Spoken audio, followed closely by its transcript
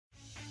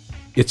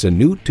It's a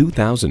new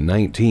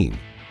 2019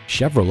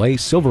 Chevrolet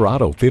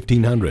Silverado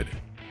 1500.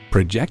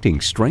 Projecting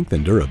strength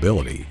and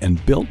durability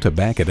and built to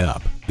back it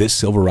up, this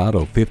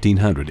Silverado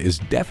 1500 is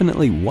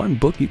definitely one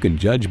book you can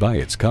judge by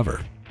its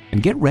cover.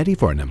 And get ready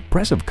for an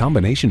impressive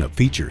combination of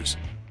features: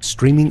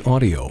 streaming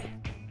audio,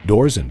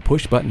 doors and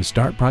push-button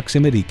start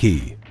proximity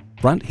key,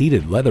 front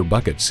heated leather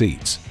bucket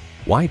seats,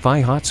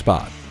 Wi-Fi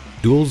hotspot,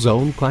 dual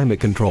zone climate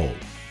control,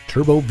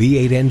 turbo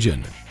V8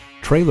 engine,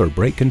 trailer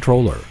brake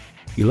controller,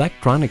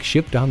 electronic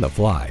shift on the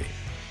fly,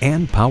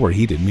 and power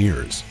heated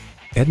mirrors.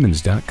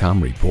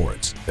 Edmunds.com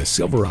reports the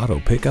Silverado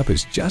pickup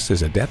is just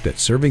as adept at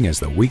serving as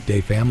the weekday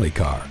family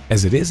car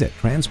as it is at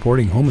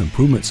transporting home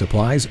improvement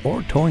supplies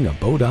or towing a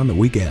boat on the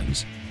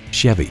weekends.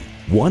 Chevy,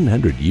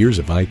 100 years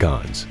of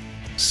icons.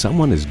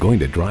 Someone is going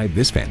to drive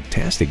this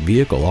fantastic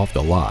vehicle off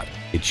the lot.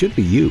 It should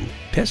be you.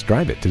 Test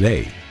drive it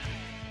today.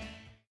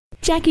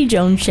 Jacky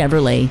Jones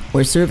Chevrolet,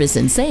 where service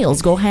and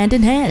sales go hand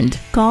in hand.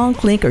 Call,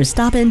 click, or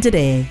stop in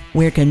today.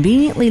 We're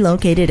conveniently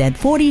located at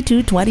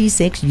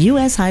 4226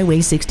 US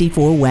Highway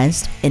 64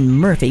 West in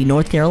Murphy,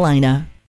 North Carolina.